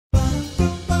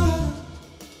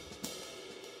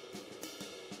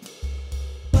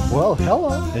Well,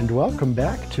 hello and welcome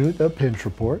back to the Pinch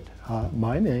Report.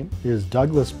 My name is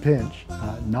Douglas Pinch,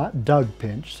 not Doug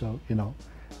Pinch, so,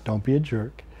 don't be a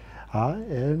jerk.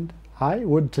 And I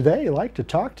would today like to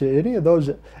talk to any of those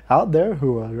out there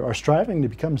who are striving to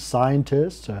become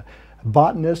scientists,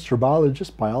 botanists or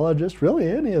biologists, really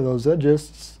any of those,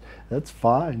 that's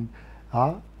fine.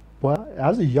 Well,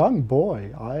 as a young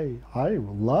boy, I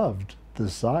loved the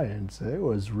science. It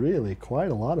was really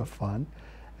quite a lot of fun.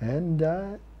 And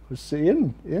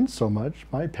in so much,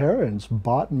 my parents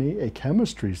bought me a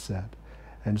chemistry set.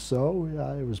 And so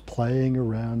I was playing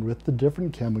around with the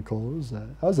different chemicals.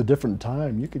 That was a different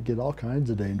time. You could get all kinds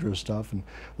of dangerous stuff and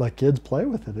let kids play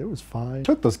with it. It was fine. I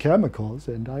took those chemicals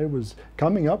and I was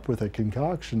coming up with a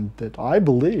concoction that I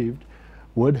believed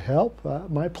would help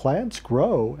my plants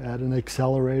grow at an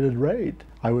accelerated rate.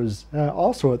 I was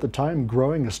also at the time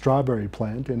growing a strawberry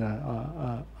plant in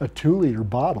a 2-liter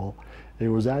bottle. It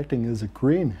was acting as a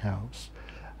greenhouse.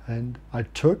 And I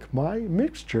took my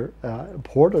mixture,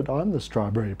 poured it on the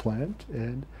strawberry plant,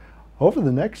 and over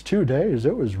the next 2 days,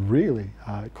 it was really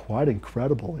quite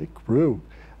incredible. It grew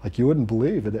like you wouldn't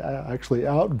believe. It actually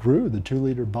outgrew the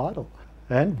 2-liter bottle.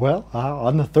 And well,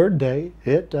 on the 3rd day,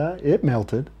 it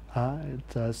melted.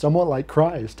 It's somewhat like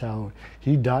Christ, how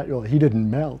he died. Well, he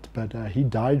didn't melt, but he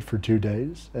died for 2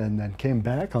 days and then came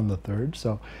back on the 3rd.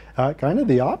 So kind of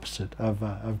the opposite of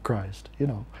Christ,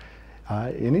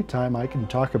 anytime I can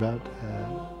talk about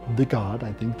the God,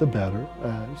 I think the better.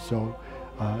 So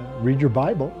read your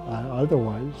Bible.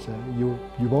 Otherwise, you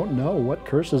won't know what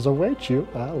curses await you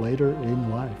later in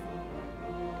life.